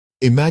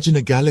Imagine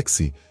a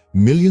galaxy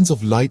millions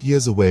of light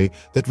years away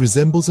that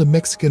resembles a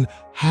Mexican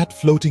hat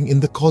floating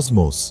in the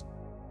cosmos.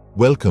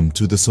 Welcome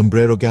to the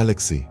Sombrero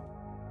Galaxy.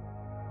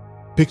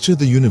 Picture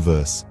the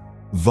universe,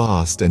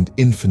 vast and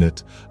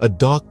infinite, a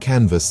dark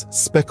canvas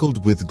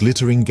speckled with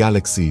glittering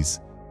galaxies,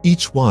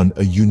 each one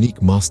a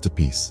unique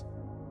masterpiece.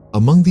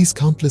 Among these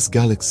countless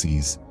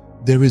galaxies,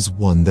 there is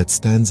one that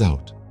stands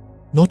out,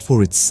 not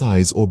for its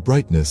size or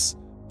brightness,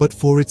 but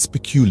for its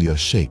peculiar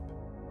shape.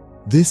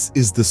 This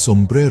is the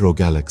Sombrero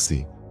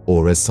Galaxy,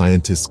 or as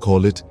scientists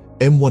call it,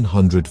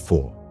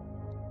 M104.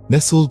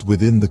 Nestled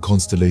within the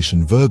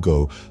constellation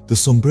Virgo, the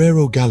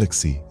Sombrero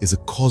Galaxy is a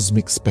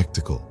cosmic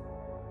spectacle.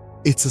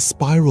 It's a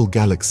spiral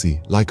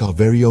galaxy like our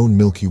very own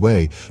Milky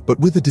Way, but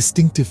with a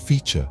distinctive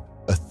feature,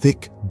 a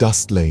thick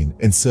dust lane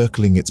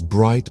encircling its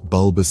bright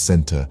bulbous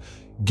center,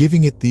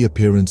 giving it the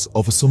appearance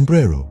of a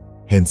sombrero,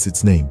 hence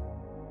its name.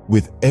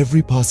 With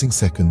every passing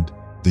second,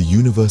 the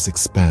universe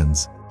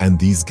expands and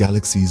these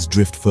galaxies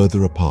drift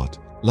further apart,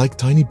 like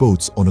tiny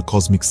boats on a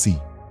cosmic sea.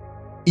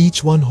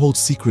 Each one holds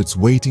secrets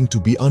waiting to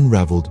be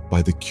unraveled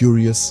by the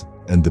curious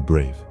and the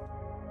brave.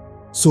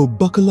 So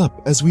buckle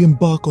up as we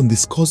embark on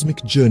this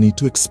cosmic journey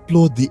to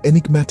explore the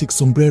enigmatic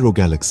Sombrero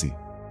Galaxy.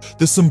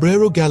 The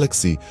Sombrero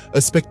Galaxy,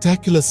 a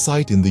spectacular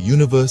sight in the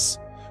universe,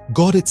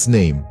 got its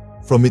name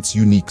from its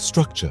unique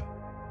structure.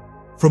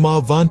 From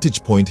our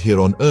vantage point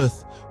here on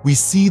Earth, we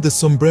see the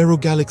Sombrero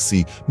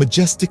Galaxy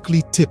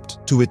majestically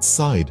tipped to its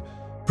side,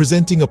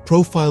 presenting a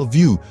profile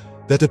view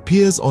that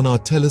appears on our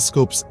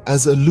telescopes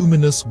as a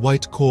luminous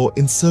white core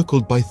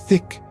encircled by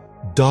thick,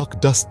 dark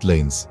dust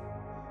lanes.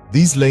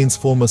 These lanes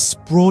form a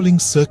sprawling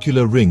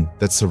circular ring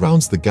that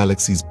surrounds the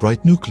galaxy's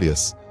bright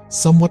nucleus,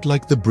 somewhat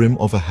like the brim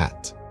of a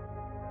hat.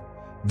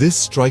 This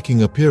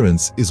striking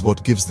appearance is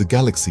what gives the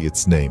galaxy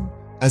its name,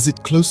 as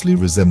it closely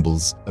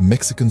resembles a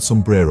Mexican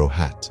sombrero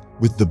hat,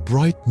 with the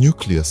bright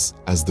nucleus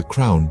as the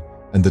crown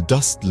and the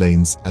dust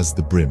lanes as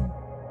the brim.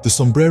 The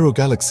Sombrero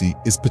Galaxy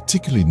is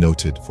particularly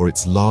noted for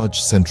its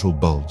large central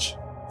bulge.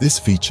 This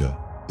feature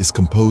is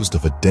composed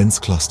of a dense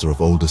cluster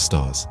of older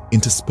stars,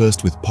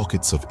 interspersed with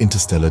pockets of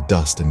interstellar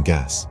dust and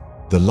gas.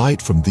 The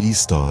light from these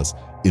stars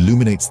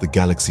illuminates the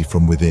galaxy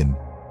from within,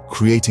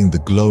 creating the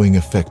glowing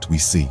effect we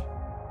see.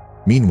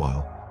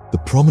 Meanwhile, the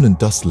prominent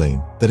dust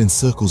lane that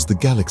encircles the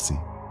galaxy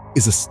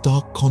is a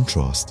stark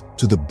contrast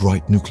to the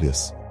bright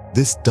nucleus.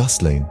 This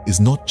dust lane is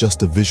not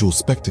just a visual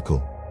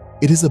spectacle.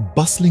 It is a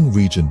bustling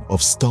region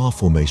of star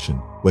formation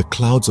where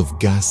clouds of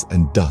gas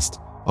and dust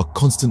are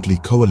constantly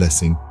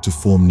coalescing to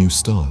form new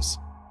stars.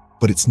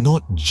 But it's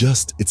not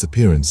just its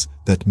appearance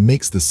that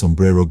makes the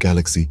Sombrero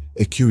Galaxy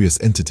a curious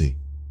entity.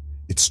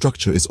 Its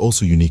structure is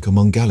also unique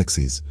among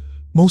galaxies.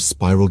 Most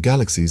spiral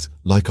galaxies,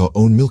 like our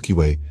own Milky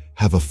Way,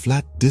 have a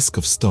flat disk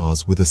of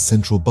stars with a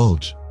central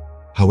bulge.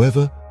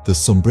 However, the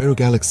Sombrero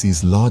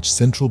Galaxy's large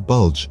central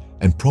bulge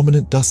and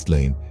prominent dust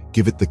lane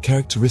give it the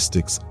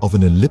characteristics of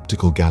an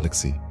elliptical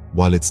galaxy,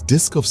 while its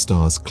disk of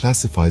stars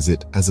classifies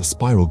it as a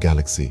spiral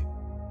galaxy.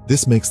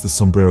 This makes the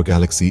Sombrero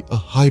Galaxy a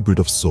hybrid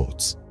of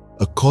sorts,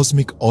 a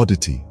cosmic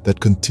oddity that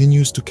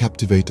continues to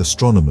captivate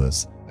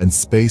astronomers and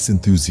space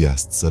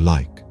enthusiasts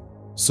alike.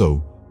 So,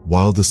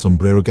 while the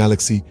Sombrero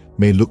Galaxy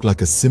may look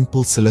like a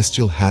simple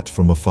celestial hat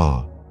from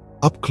afar,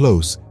 up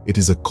close it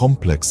is a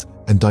complex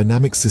and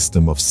dynamic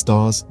system of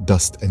stars,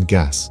 dust and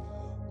gas,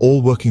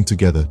 all working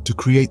together to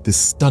create this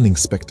stunning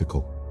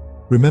spectacle.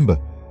 Remember,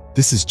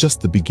 this is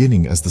just the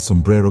beginning, as the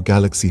Sombrero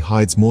Galaxy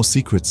hides more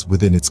secrets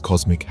within its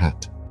cosmic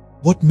hat.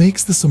 What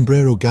makes the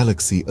Sombrero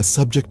Galaxy a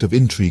subject of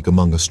intrigue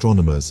among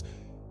astronomers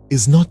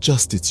is not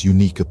just its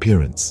unique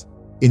appearance.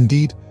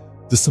 Indeed,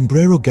 the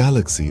Sombrero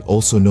Galaxy,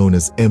 also known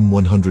as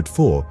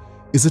M104,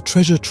 is a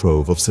treasure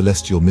trove of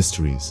celestial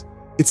mysteries.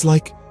 It's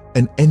like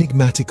an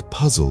enigmatic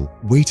puzzle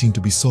waiting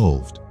to be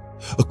solved,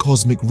 a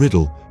cosmic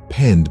riddle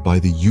penned by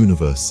the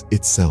universe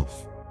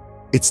itself.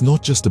 It's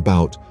not just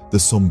about the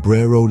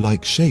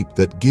sombrero-like shape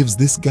that gives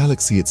this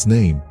galaxy its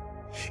name.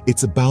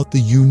 It's about the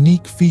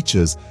unique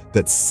features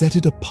that set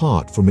it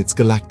apart from its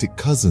galactic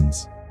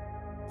cousins.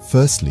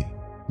 Firstly,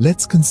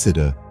 let's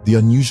consider the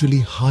unusually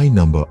high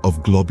number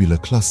of globular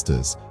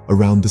clusters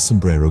around the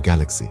Sombrero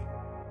Galaxy.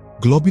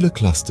 Globular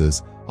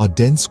clusters are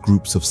dense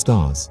groups of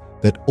stars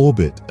that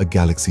orbit a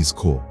galaxy's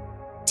core.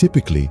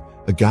 Typically,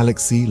 a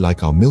galaxy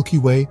like our Milky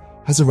Way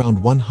has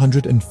around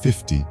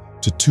 150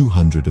 to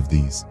 200 of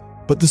these.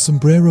 But the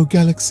Sombrero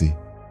Galaxy,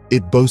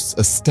 it boasts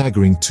a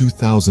staggering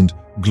 2,000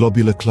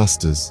 globular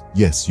clusters.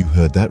 Yes, you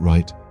heard that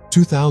right.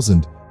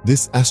 2,000.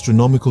 This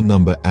astronomical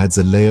number adds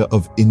a layer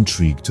of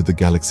intrigue to the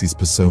galaxy's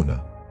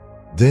persona.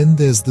 Then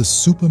there's the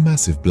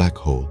supermassive black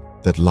hole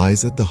that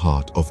lies at the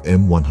heart of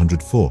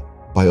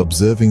M104. By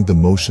observing the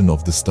motion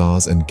of the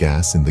stars and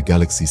gas in the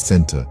galaxy's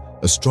center,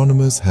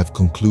 astronomers have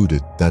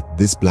concluded that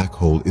this black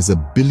hole is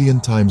 1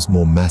 billion times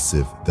more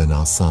massive than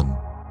our Sun.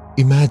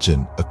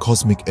 Imagine a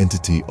cosmic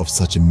entity of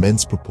such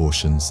immense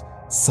proportions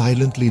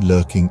silently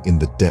lurking in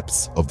the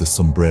depths of the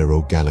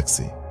Sombrero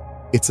Galaxy.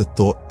 It's a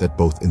thought that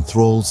both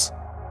enthralls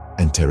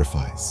and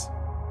terrifies.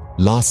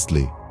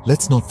 Lastly,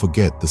 let's not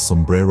forget the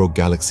Sombrero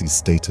Galaxy's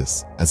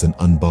status as an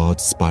unbarred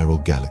spiral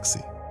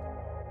galaxy.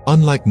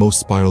 Unlike most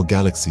spiral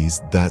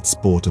galaxies that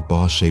sport a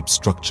bar-shaped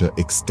structure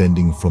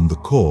extending from the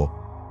core,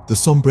 the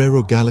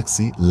Sombrero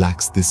Galaxy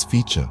lacks this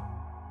feature.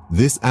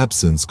 This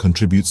absence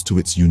contributes to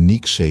its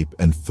unique shape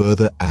and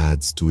further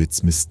adds to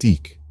its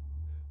mystique.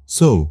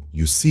 So,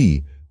 you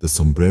see, the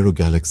Sombrero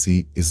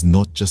Galaxy is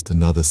not just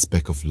another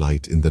speck of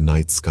light in the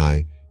night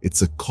sky,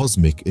 it's a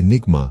cosmic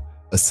enigma,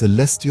 a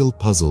celestial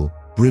puzzle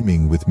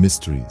brimming with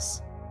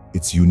mysteries.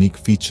 Its unique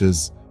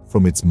features,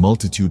 from its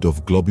multitude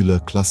of globular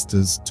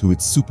clusters to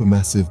its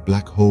supermassive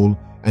black hole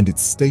and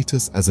its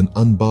status as an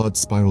unbarred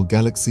spiral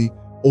galaxy,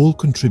 all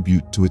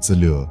contribute to its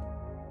allure.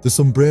 The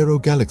Sombrero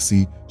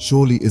Galaxy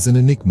surely is an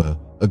enigma,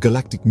 a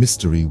galactic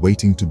mystery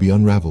waiting to be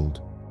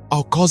unraveled.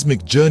 Our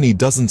cosmic journey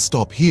doesn't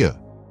stop here.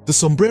 The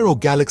Sombrero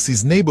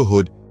Galaxy's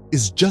neighborhood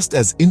is just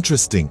as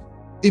interesting.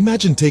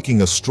 Imagine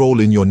taking a stroll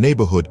in your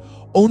neighborhood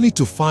only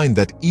to find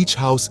that each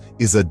house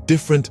is a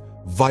different,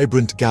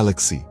 vibrant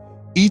galaxy,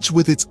 each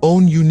with its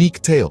own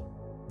unique tale.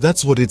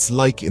 That's what it's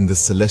like in the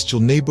celestial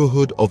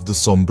neighborhood of the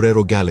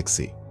Sombrero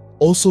Galaxy,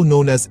 also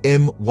known as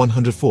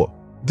M104.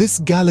 This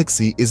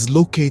galaxy is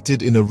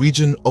located in a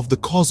region of the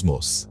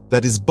cosmos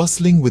that is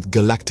bustling with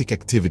galactic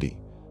activity.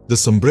 The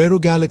Sombrero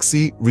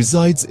Galaxy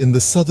resides in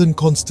the southern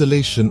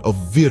constellation of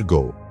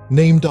Virgo,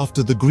 named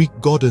after the Greek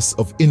goddess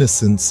of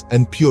innocence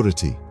and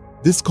purity.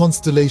 This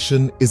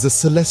constellation is a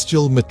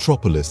celestial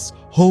metropolis,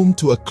 home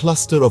to a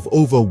cluster of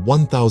over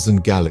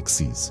 1,000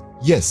 galaxies.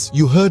 Yes,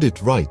 you heard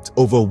it right,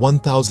 over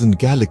 1,000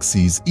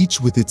 galaxies,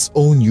 each with its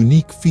own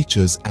unique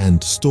features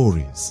and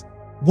stories.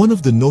 One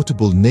of the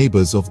notable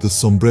neighbors of the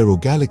Sombrero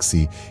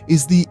Galaxy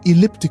is the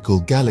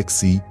elliptical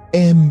galaxy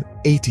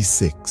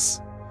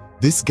M86.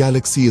 This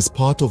galaxy is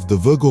part of the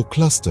Virgo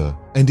cluster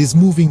and is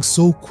moving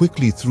so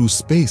quickly through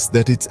space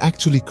that it's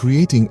actually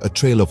creating a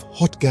trail of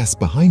hot gas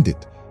behind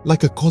it,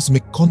 like a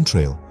cosmic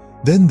contrail.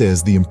 Then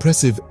there's the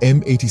impressive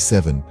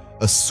M87,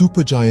 a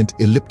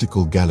supergiant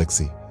elliptical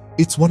galaxy.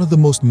 It's one of the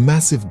most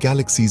massive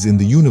galaxies in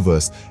the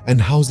universe and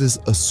houses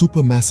a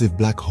supermassive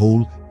black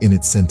hole in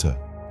its center.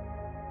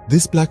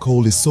 This black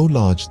hole is so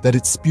large that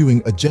it's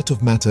spewing a jet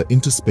of matter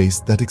into space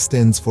that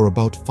extends for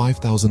about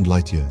 5,000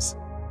 light-years.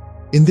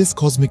 In this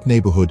cosmic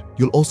neighborhood,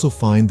 you'll also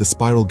find the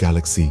spiral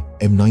galaxy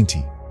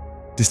M90.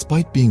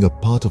 Despite being a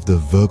part of the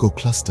Virgo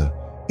cluster,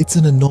 it's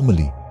an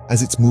anomaly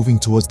as it's moving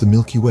towards the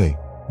Milky Way,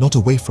 not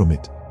away from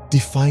it,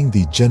 defying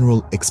the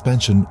general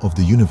expansion of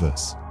the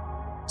universe.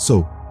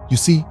 So, you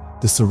see,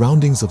 the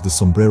surroundings of the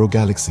Sombrero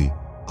Galaxy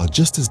are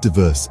just as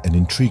diverse and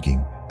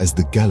intriguing as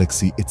the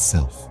galaxy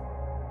itself.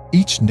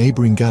 Each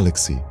neighboring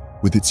galaxy,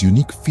 with its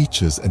unique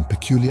features and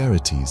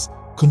peculiarities,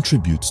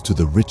 contributes to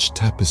the rich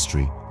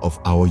tapestry of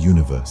our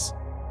universe.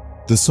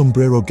 The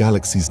Sombrero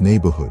Galaxy's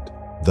neighborhood,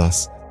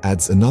 thus,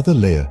 adds another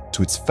layer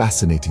to its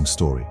fascinating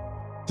story.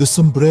 The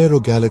Sombrero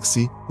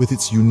Galaxy, with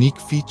its unique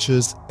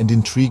features and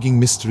intriguing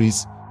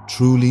mysteries,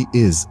 truly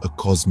is a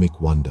cosmic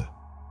wonder.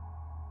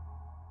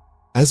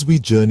 As we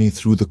journey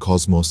through the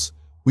cosmos,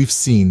 we've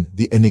seen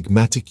the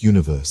enigmatic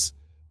universe,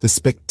 the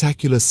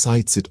spectacular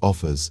sights it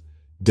offers,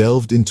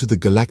 delved into the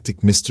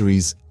galactic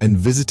mysteries, and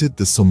visited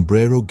the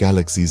Sombrero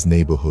Galaxy's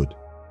neighborhood.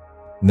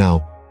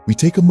 Now, we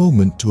take a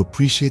moment to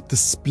appreciate the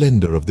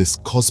splendor of this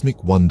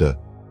cosmic wonder,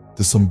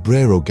 the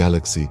Sombrero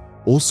Galaxy,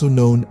 also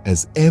known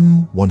as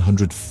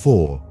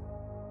M104.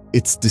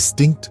 Its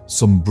distinct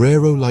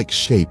sombrero-like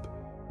shape,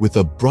 with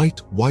a bright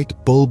white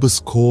bulbous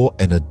core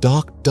and a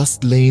dark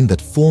dust lane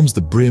that forms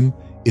the brim,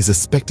 is a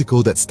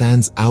spectacle that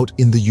stands out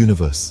in the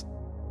universe.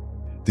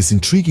 This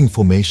intriguing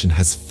formation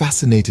has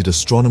fascinated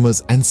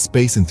astronomers and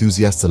space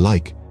enthusiasts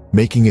alike,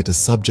 making it a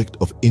subject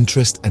of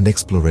interest and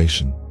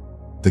exploration.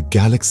 The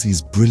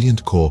galaxy's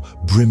brilliant core,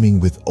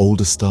 brimming with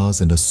older stars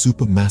and a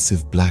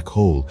supermassive black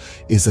hole,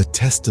 is a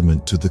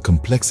testament to the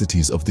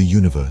complexities of the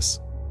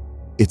universe.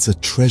 It's a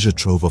treasure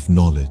trove of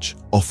knowledge,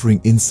 offering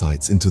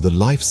insights into the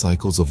life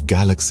cycles of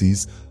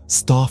galaxies,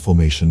 star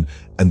formation,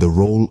 and the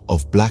role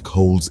of black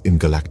holes in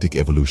galactic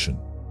evolution.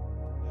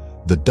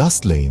 The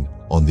dust lane,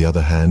 on the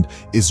other hand,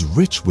 is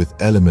rich with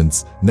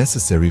elements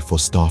necessary for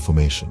star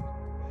formation.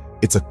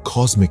 It's a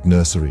cosmic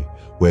nursery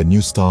where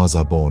new stars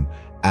are born,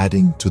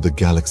 adding to the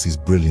galaxy's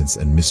brilliance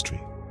and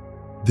mystery.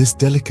 This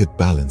delicate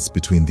balance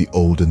between the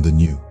old and the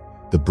new,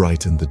 the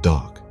bright and the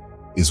dark,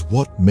 is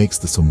what makes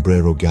the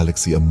Sombrero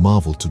Galaxy a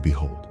marvel to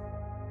behold.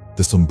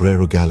 The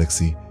Sombrero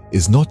Galaxy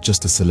is not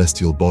just a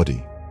celestial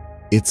body,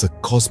 it's a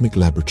cosmic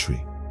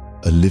laboratory,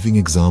 a living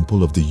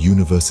example of the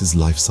universe's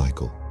life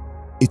cycle.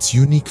 Its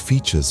unique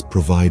features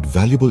provide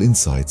valuable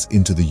insights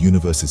into the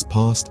universe's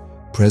past,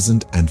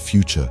 present, and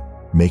future,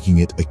 making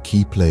it a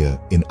key player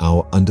in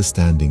our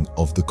understanding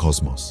of the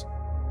cosmos.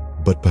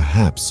 But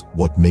perhaps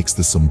what makes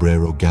the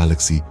Sombrero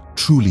Galaxy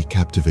truly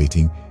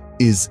captivating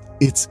is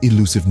its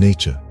elusive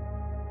nature.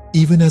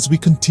 Even as we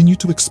continue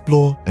to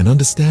explore and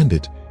understand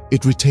it,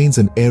 it retains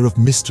an air of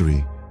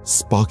mystery,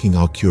 sparking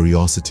our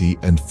curiosity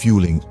and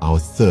fueling our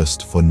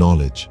thirst for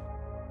knowledge.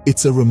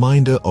 It's a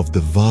reminder of the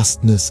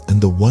vastness and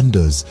the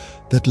wonders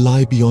that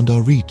lie beyond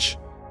our reach,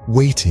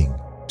 waiting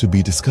to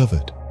be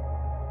discovered.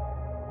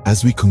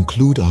 As we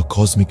conclude our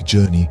cosmic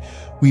journey,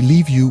 we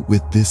leave you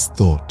with this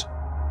thought.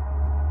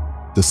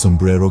 The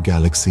Sombrero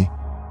Galaxy,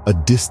 a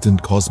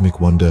distant cosmic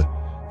wonder,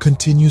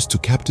 continues to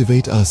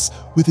captivate us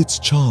with its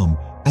charm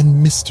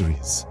and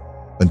mysteries.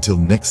 Until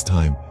next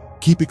time,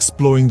 keep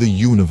exploring the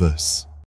universe.